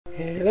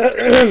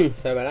Hello,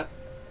 sorry about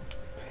that.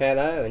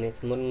 Hello, and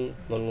it's Modern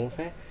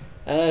Warfare.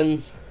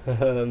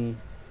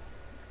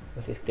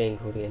 What's this game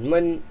called again?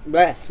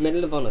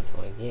 Medal of Honor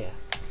time. Yeah,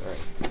 right.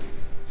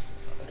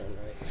 Hold on,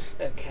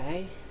 right.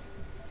 Okay.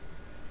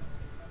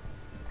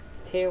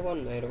 Tier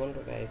 1 mode. I wonder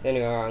what that is.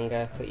 Anyway, I'm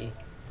gonna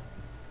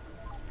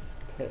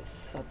put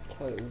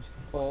subtitles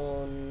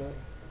on.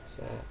 What's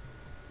that?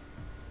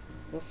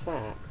 What's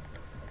that?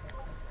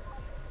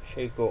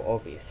 Show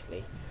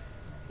obviously.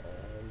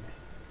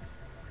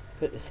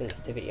 Put the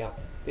sensitivity up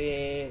a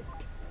bit.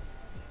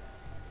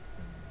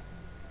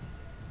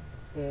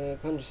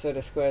 Conjure so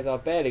the squares are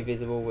barely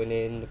visible when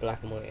in the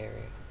black and white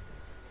area.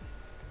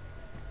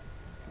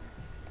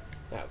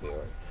 That'll be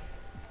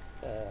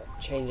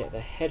alright. Change out the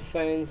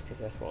headphones because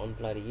that's what I'm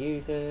bloody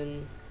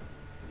using.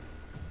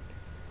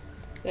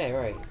 Yeah,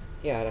 right.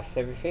 Yeah, that's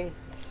everything.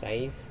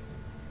 Save.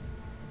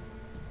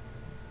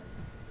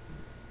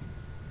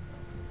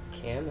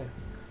 Camera.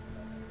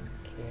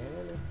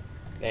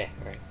 There,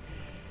 right.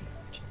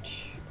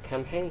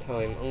 Campaign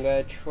time. I'm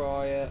gonna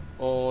try it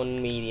on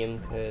medium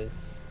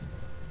because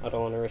I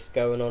don't want to risk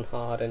going on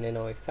hard and then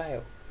I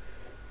fail.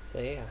 So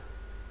yeah,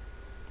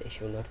 they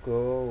shall not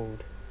grow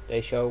old. They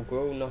shall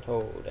grow not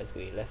old as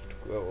we left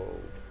grow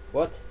old.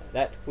 What?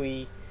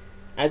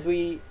 As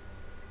we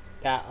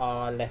that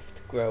are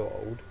left grow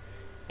old.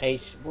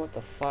 Age. What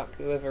the fuck?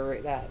 Whoever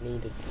wrote that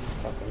needed to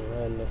fucking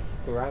learn this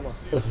grammar.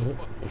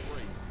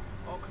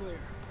 All clear.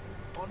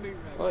 On me,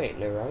 I ain't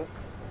no rabbit.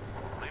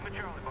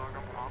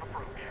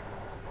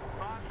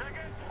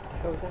 What the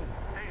hell's that?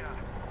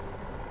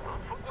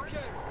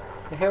 Okay.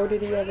 The hell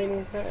did he have in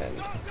his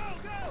hand?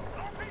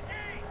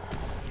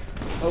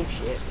 Oh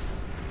shit.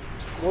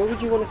 Why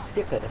would you want to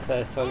skip it the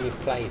first time you've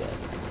played it?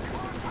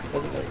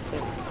 Doesn't make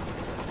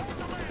sense.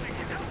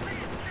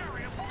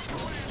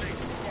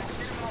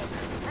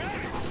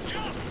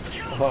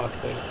 Oh,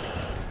 so...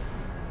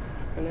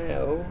 Fucking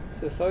hell.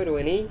 Suicidal,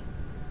 ain't he?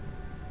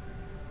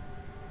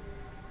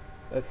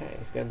 Okay,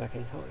 it's going back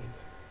in time.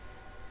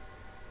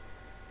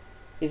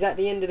 Is that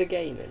the end of the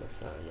game then or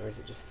something? Or is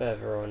it just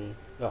further on,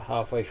 like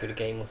halfway through the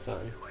game or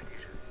something?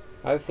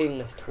 I have a feeling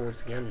that's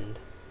towards the end.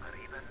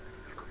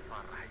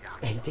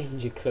 A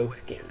danger close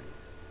game.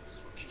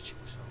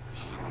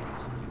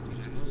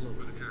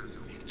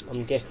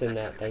 I'm guessing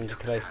that Danger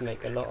Close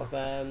make a lot of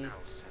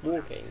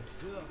war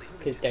games.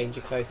 Because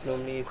Danger Close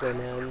normally is when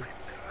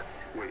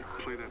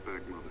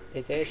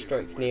there's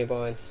airstrikes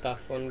nearby and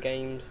stuff on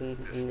games and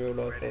in real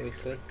life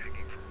obviously.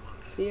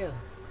 So yeah.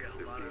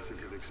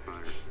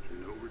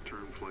 No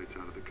return flights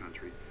out of the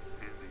country,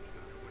 and they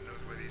stop. Who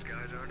knows where these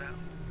guys are now?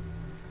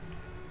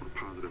 A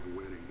positive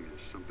wedding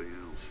is something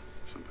else,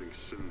 something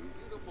soon.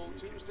 Beautiful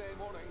Tuesday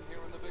morning here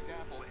in the Big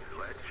Apple.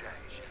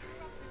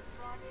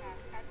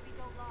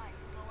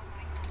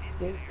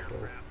 This is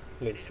cool.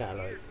 Little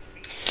satellites.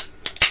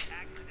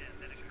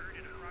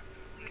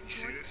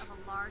 Reports of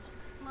a large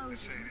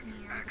explosion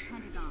near the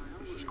Pentagon.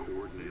 This is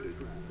coordinated.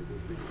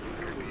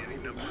 Could be any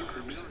number of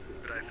groups,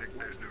 but I think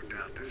there's no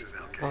doubt this is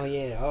Al-Qaeda. Oh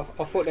yeah,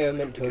 I thought they were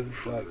meant to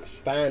have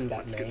like banned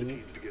that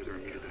name.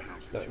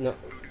 Like, not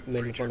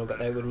Medal of Honor, but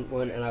they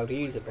weren't allowed to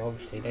use it, but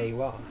obviously there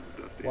you are.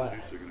 Wow.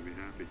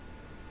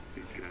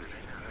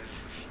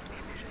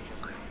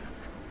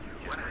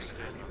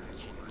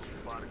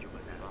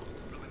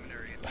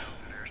 Preliminary intel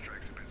and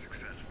airstrikes have been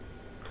successful,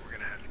 but we're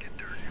gonna have to get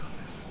dirty on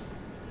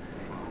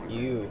this.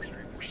 You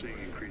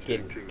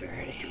getting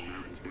dirty.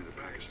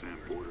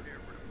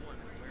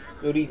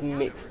 All these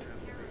mixed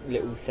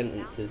little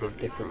sentences of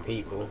different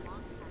people.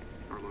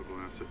 Our local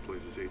asset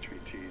places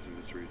HVTs in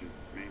this region,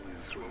 mainly.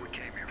 This is what we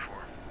came here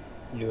for.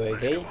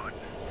 UAV?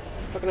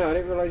 Fucking hell, I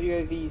didn't realise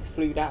UAVs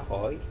flew that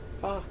high.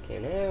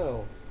 Fucking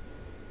hell.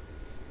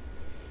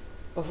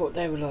 I thought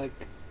they were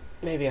like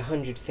maybe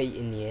 100 feet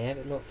in the air,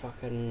 but not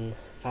fucking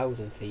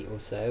 1,000 feet or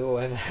so,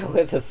 or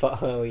however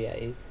far yeah,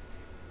 it is.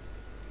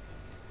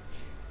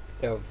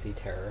 They're obviously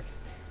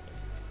terrorists.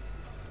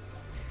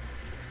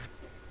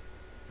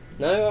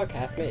 No, okay,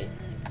 that's me.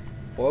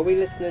 Why are we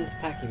listening to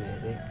Paki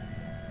music?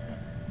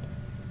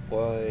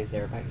 Why is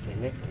there a Paki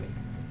sitting next to me?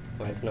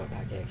 Well, it's not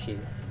Paki,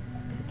 she's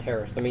a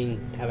terrorist. I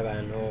mean,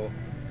 Taliban or...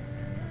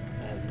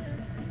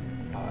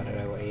 I don't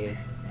know what he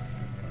is.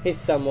 He's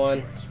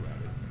someone.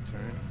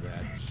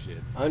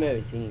 I know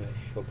he's English,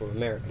 or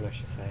American I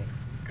should say.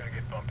 Gonna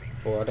get bumpy.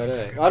 Or I don't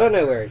know. I don't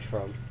know where he's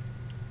from.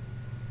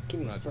 Give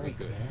me a break,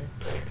 man.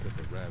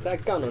 Is that a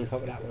gun on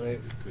top of that one?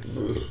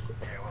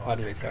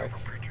 Pardon me, sorry.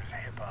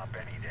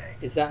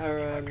 Is that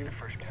a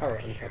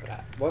turret on top of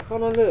that? Why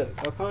can't I look?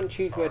 I can't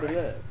choose where to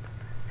look.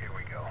 Here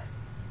we go.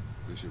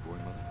 This your boy,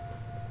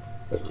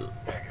 mother?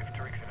 Negative.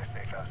 Tariq's in a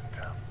safe house in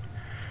town.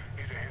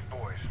 These are his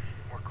boys.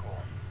 We're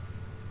cool.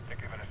 They're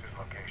giving us his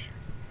location.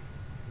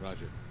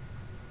 Roger.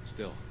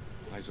 Still,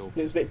 eyes open.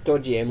 It's a bit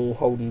dodgy, I'm all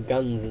holding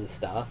guns and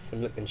stuff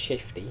and looking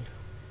shifty.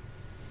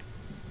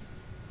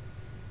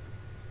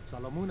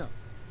 Salamuna.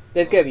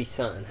 There's gonna be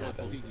something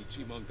happen.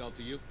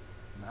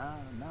 Huh?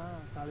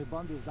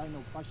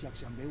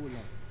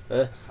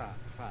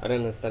 I don't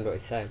understand what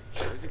he's saying.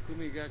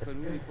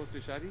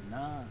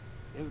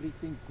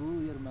 Everything cool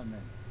here, my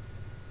man.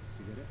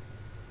 Cigarette?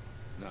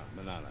 No,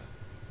 banana.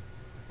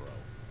 Bro.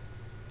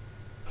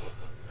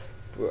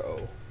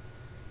 Bro.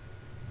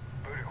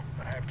 Voodoo,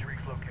 I have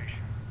Tariq's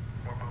location.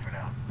 We're moving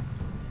out.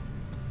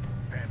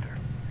 Panther,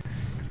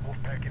 is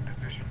Wolfpack in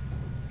position?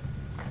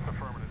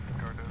 Affirmative.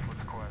 Cardozo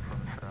looks quiet from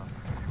the south.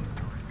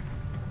 Tariq?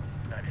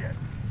 Not yet.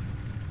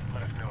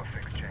 Let us know if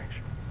things change.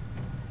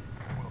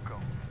 We'll go.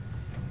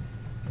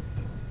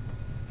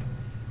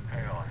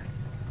 Hang on.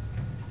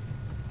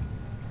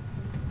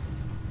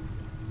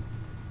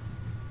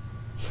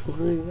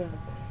 What is that?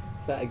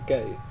 Is that a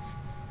goat?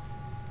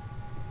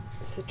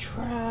 It's a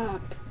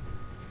trap!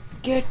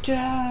 Get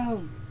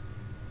down!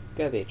 It's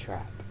gonna be a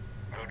trap.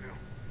 Voodoo.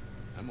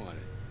 I'm on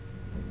it.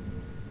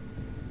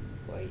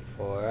 Wait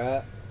for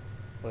it.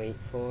 Wait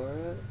for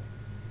it.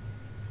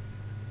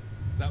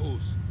 Is that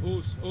Oos?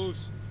 Oos,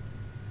 Oos.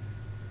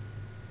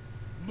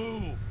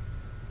 Move!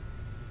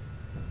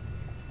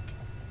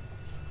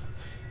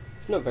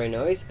 It's not very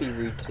nice to be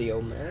rude to the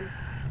old man.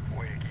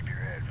 Way to keep your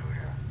head,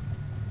 Voodoo.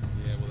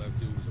 Yeah, well, that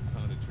dude was a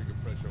pound of trigger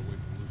pressure away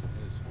from losing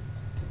his.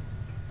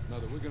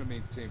 Mother, we're gonna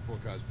maintain 4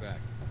 cars back.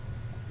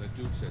 That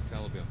dude said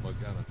Taliban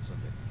bugged out on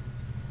Sunday.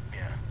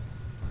 Yeah,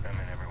 them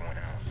and everyone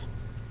else.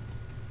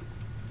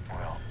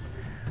 Well,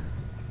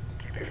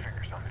 keep your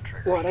fingers on the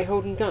trigger. What, are they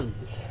holding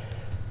guns?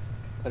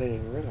 I didn't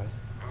even realise.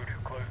 Voodoo,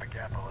 close the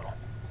gap a little.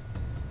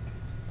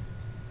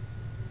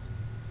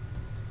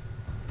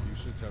 You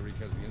sure Tariq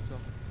has the intel?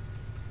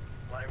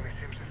 Lively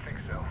seems to think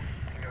so.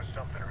 He knows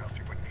something or else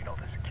he wouldn't need all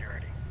the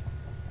security.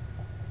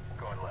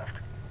 Going left.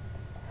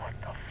 What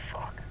the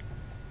fuck?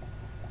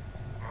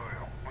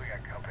 Voodoo, we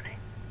got company.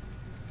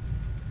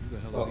 Who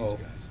the hell are these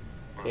guys?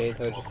 See, I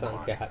told you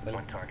something's gonna happen.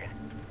 One target.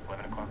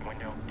 11 o'clock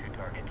window, 2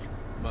 targets.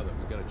 Mother,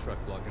 we got a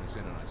truck blocking us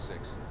in on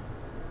I-6.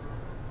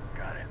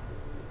 Got it.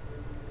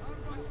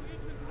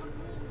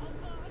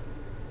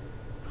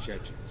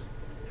 Chechens.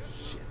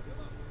 Shit.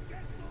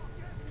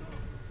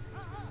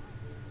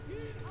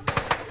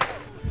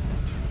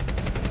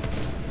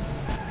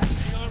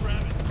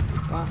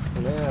 Fuck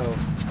no.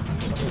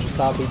 Just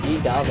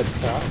RPG David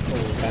start.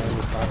 Oh, down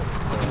the front.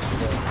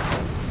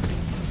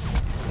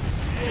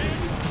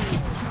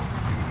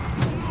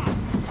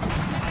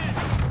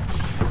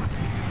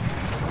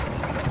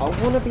 I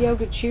want to be able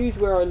to choose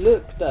where I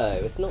look though.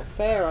 It's not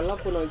fair. I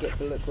love when I get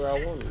to look where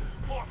I want.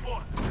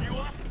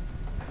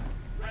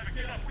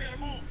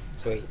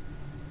 Sweet.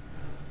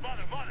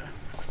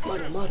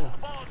 Mother.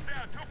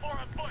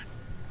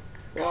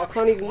 Well, I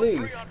can't even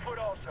move.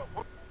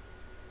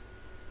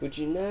 Would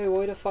you know?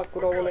 Why the fuck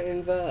would I want to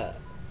invert?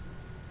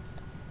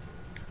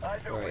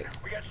 Right.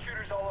 We got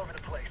shooters all over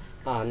the place.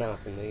 Ah, now I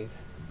can move.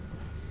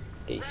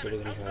 Get used to the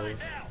controls.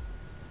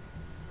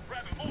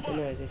 Oh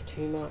no, is this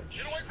too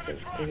much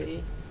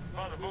sensitivity?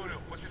 Father Voodoo,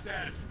 what's your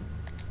status?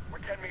 We're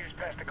 10 meters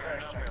past the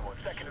crash site.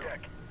 Second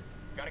deck.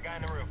 Got a guy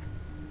in the roof.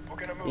 We're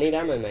gonna move. Need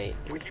ammo, mate.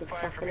 Give We me keep some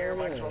firing from fucking here.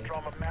 Might as ammo. well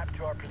draw a map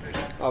to our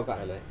position. Oh, I've got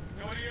ammo.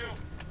 Go to you.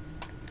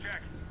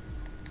 Check.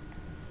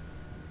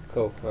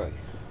 Cool, right.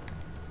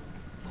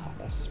 Ah,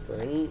 that's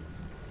sprint.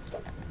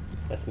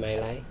 That's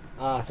melee.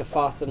 Ah, it's a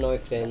faster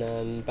knife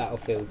than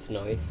Battlefield's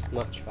knife.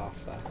 Much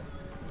faster.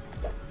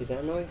 Is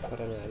that a knife? I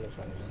don't know, it looks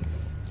like a knife.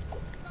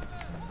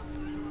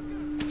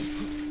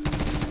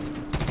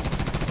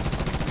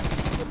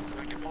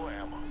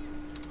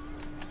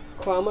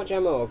 Quite how much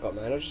ammo I've got,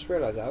 man. I just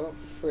realised I've got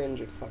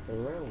 300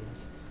 fucking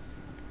rounds.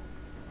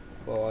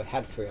 Well, I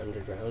had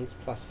 300 rounds,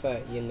 plus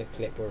 30 in the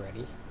clip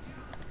already.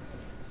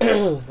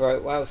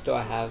 Right, what else do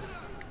I have?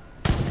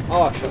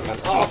 Oh, a shotgun.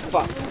 Oh,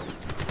 fuck!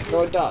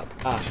 Throw a duck.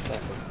 Ah,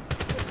 circle.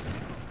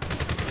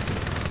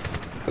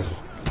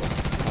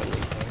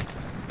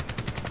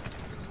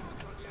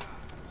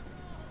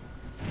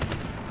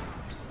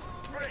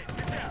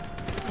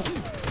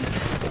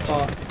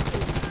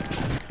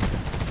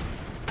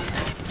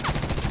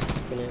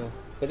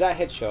 Was that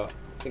a headshot? I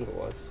think it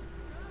was.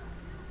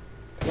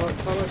 Can't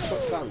I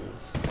swap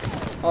guns?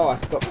 Oh, I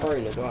got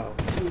prone as well.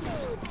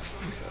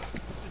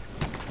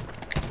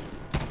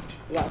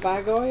 Is that a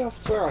bad guy? I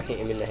swear I hit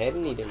him in the head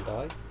and he didn't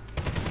die.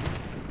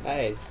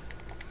 That is.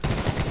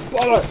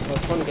 Bollocks! I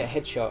was trying to get a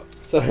headshot.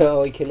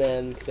 So we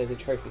can, because there's a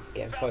trophy for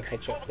getting 5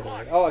 headshots in a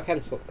week. Oh, I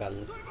can swap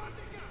guns.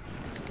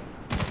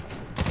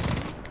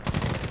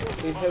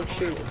 Who's hell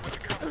shooting?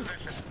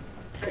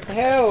 What the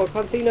hell? I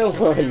can't see no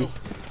one.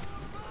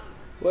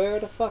 Where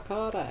the fuck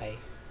are they?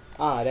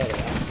 Ah, there they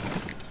are.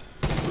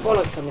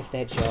 Bollocks, I missed the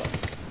headshot.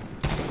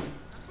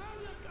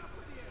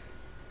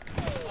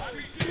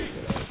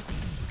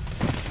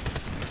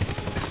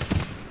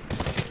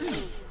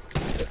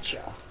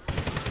 Gotcha.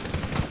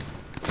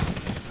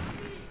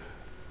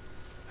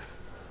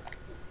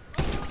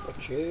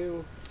 Got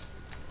you.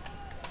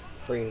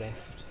 3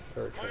 left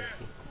for a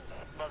trophy.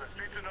 Mother,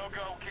 streets a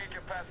no-go. Can't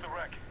get past the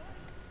wreck.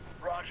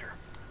 Roger.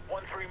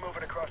 1-3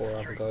 moving across 4 the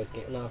other street. guys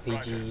getting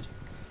RPG'd.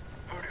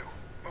 Voodoo,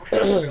 move through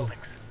the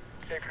buildings.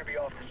 Safer to be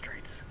off the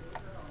streets.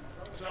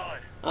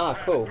 Solid. Ah,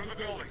 cool. Through the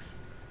buildings.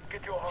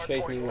 Get to a hard Shows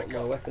point me and what link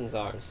my up. weapons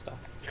are and stuff.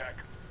 Check.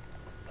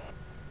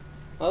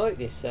 I like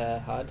this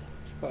HUD.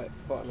 It's It's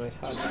quite a nice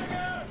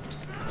HUD.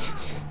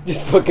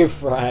 Just fucking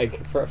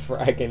frag. Put a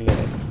frag in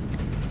there.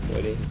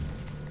 Buddy.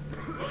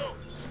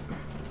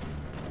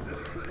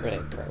 Right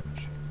approach.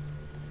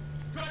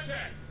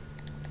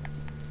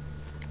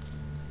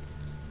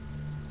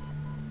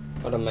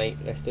 Hold on, mate.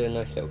 Let's do a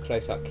nice little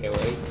close-up kill,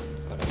 eh?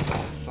 Hold on.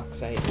 Ah, fuck's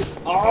sake.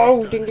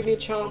 Oh, didn't give me a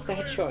chance to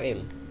headshot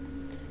him.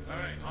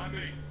 Alright, on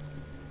me.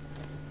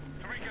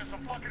 Tariq has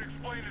some fucking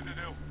explaining to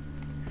do.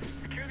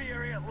 Secure the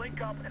area,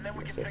 link up, and then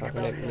we Let's can see if think I can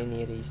about open him.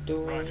 any of these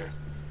doors. Roger.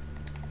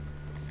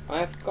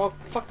 I've got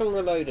fucking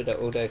reloaded it,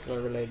 although can I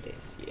reload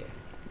this? Yeah.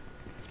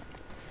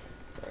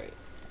 Right.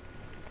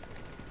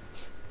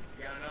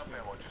 You got enough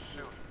ammo, just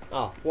shoot.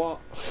 Ah, what?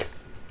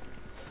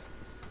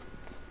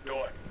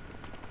 Door.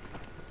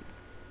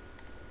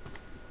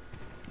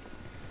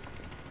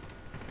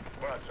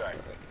 We're outside.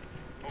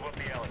 Move up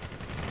the alley.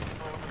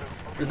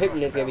 I'm hoping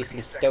there's gonna be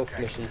some stealth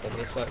missions on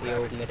this, like the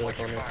old Medal of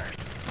Honors.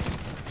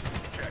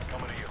 Check,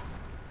 coming to you.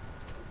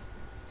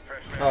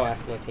 Fresh man. Oh,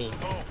 that's my team.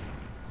 Move.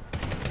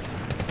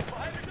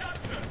 Behind the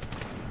dumpster.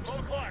 12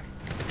 o'clock.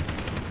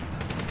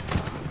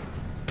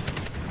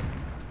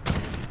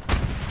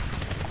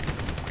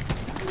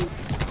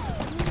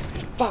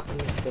 Fuck, I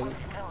missed him.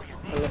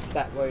 Unless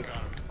that won't.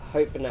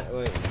 Hoping that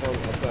won't count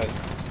as like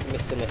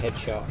missing a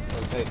headshot.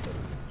 I'm hoping.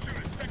 Shoot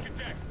it, second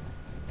deck.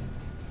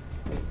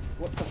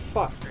 What the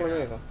fuck? Come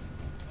over.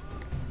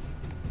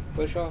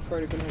 Where's your throw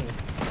the grenade?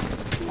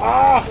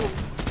 Ah!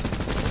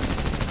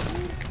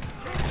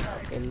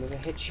 In with a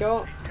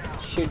headshot.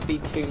 Should be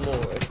 2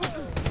 more.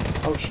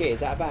 Oh shit, is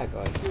that a bad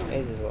guy? It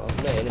is as well.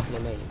 No, that's my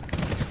mate.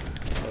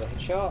 Another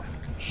headshot.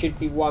 Should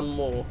be 1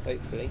 more,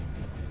 hopefully.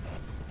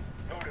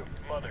 Voodoo,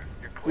 mother,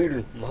 you're clear.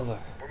 Voodoo, mother.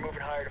 We're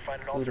moving higher to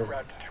find an Voodoo. alternate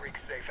route to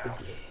Tariq's safe Oh,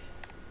 house.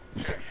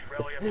 yeah. Check,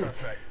 rally up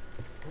outside.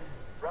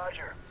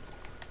 Roger.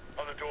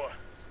 On the door.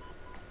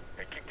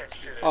 Hey, kick that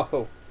shit in. Oh,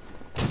 cool.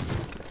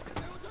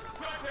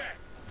 Contact!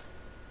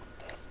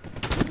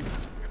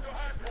 Get to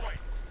hard point.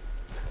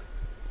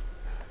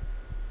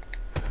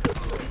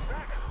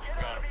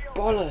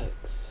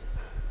 Bollocks!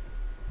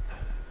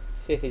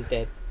 See if he's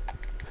dead.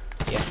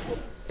 Yeah, I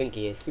think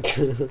he is. It's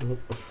a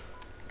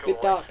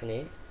bit dark in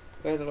here.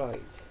 Where are the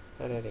lights?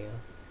 Oh, there they are.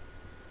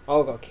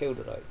 Oh, I got to kill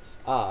the lights.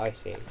 Ah, I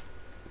see.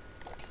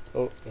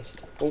 Oh,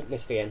 missed. Oh,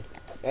 missed again.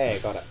 There,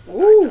 got it.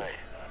 Woo!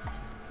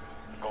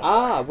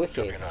 Ah,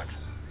 wicked.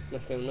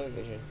 Nice little night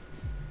vision.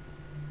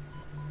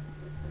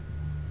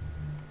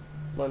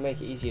 Might make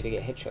it easier to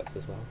get headshots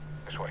as well.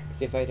 This way.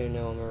 Because if I don't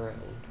know I'm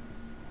around.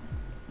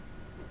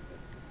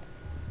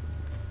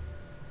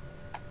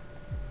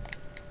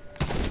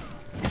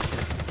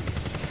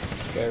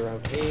 Go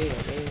around here,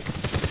 like this.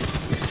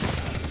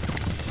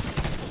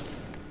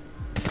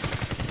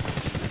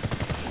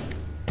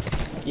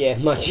 Yeah,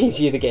 much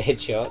easier to get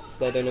headshots.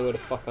 They don't know where the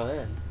fuck I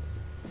am.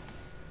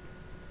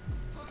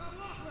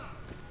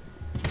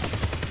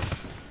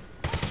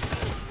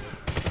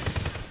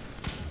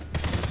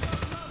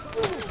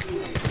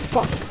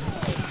 Fuck!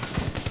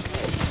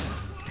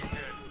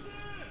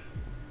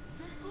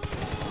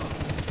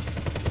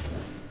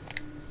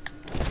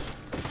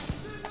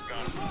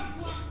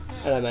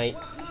 Hello, mate.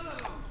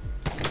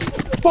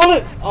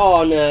 Bollocks!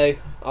 Oh no!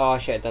 Oh, I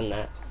should have done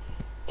that.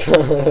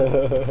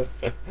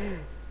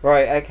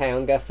 Right, okay,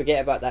 I'm gonna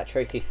forget about that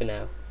trophy for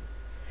now.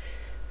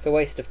 It's a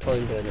waste of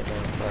time doing it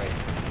now. Right.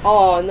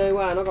 Oh no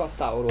way! And I got to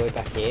start all the way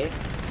back here.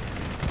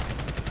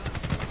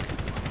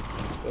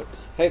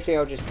 Oops. Hopefully,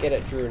 I'll just get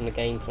it during the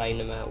gameplay,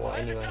 no matter what.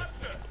 Anyway.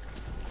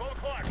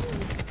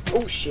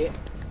 Oh shit!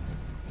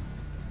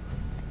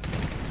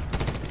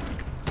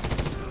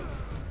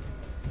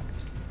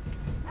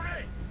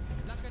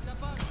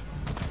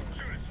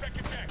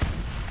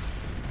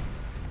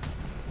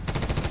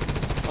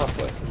 I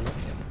thought it's enough.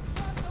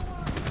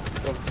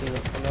 Obviously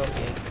not come out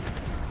yet.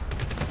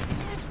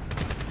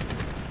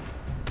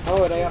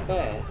 Oh, are they up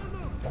there?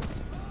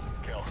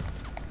 Kill.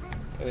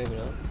 Oh, maybe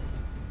not.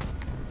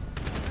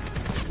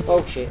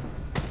 Oh shit.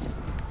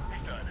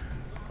 He's done.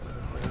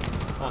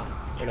 Ah,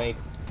 grenade.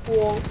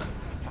 Wonk.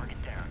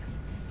 Target down.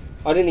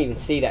 I didn't even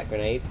see that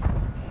grenade.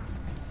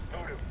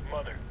 Voodoo,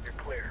 mother, you're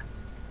clear.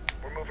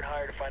 We're moving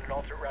higher to find an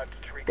alternate route to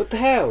Tariq's. What the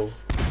hell?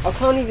 I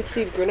can't even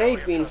see the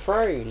grenade being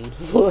thrown.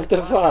 What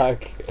the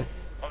fuck?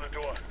 On the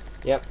door.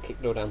 Yep, kick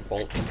the door down,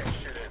 bonk. Kick that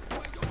shit in.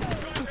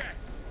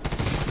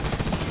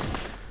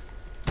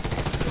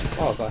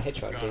 Oh, I got a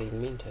headshot, I didn't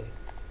even mean to.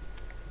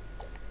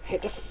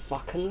 Hit the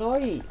fucking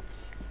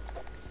lights.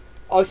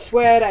 I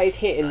swear that is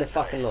hitting the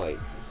fucking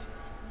lights.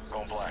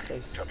 Going black. So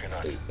Drop your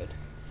knife. stupid.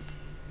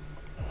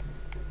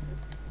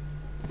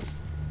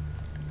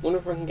 Wonder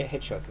if I can get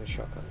headshots with a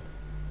shotgun.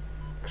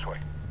 This way.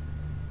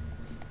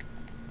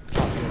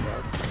 Oh, here we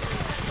go.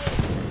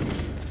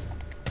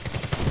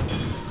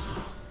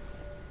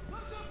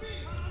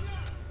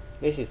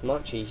 This is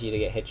much easier to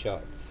get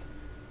headshots.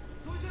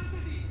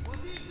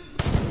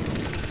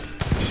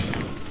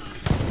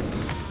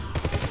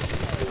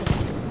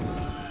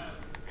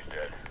 He's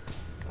dead.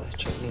 Let's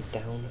check these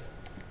down.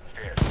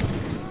 Stairs.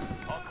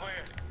 All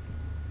clear.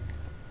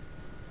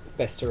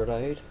 Best to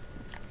reload.